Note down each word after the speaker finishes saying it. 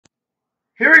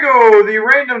Here we go. The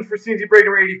randoms for C&C break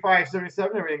number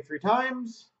 8577. Everything 3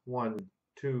 times. 1,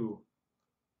 2,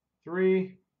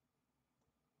 3.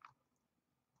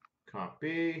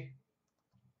 Copy.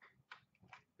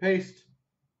 Paste.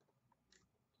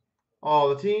 All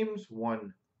the teams.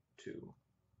 1, 2,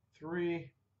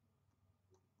 3.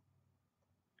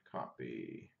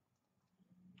 Copy.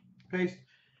 Paste.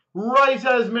 Rice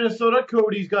has Minnesota.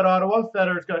 Cody's got Ottawa.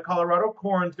 Federer's got Colorado.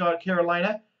 Corn's got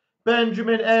Carolina.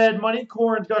 Benjamin Ed Money.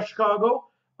 Corn's got Chicago.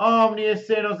 Omnius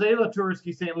San Jose.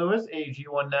 Latursky St. Louis.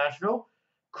 AG1 Nashville.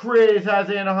 Chris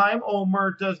has Anaheim.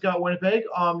 Omerta's got Winnipeg.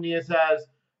 Omnius has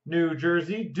New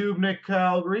Jersey. Dubnik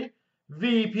Calgary.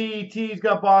 VPT's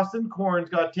got Boston. Corn's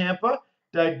got Tampa.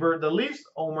 Dagbert the Leafs.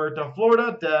 Omerta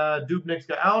Florida. Dubnik's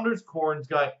got Islanders. Corn's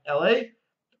got LA.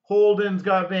 Holden's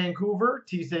got Vancouver.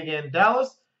 T-Sagan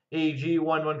Dallas.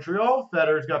 AG1 Montreal.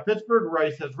 Federer's got Pittsburgh.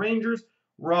 Rice has Rangers.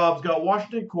 Rob's got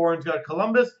Washington. Corn's got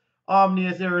Columbus.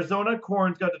 Omnius Arizona.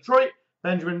 Corn's got Detroit.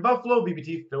 Benjamin Buffalo.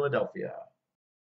 BBT Philadelphia.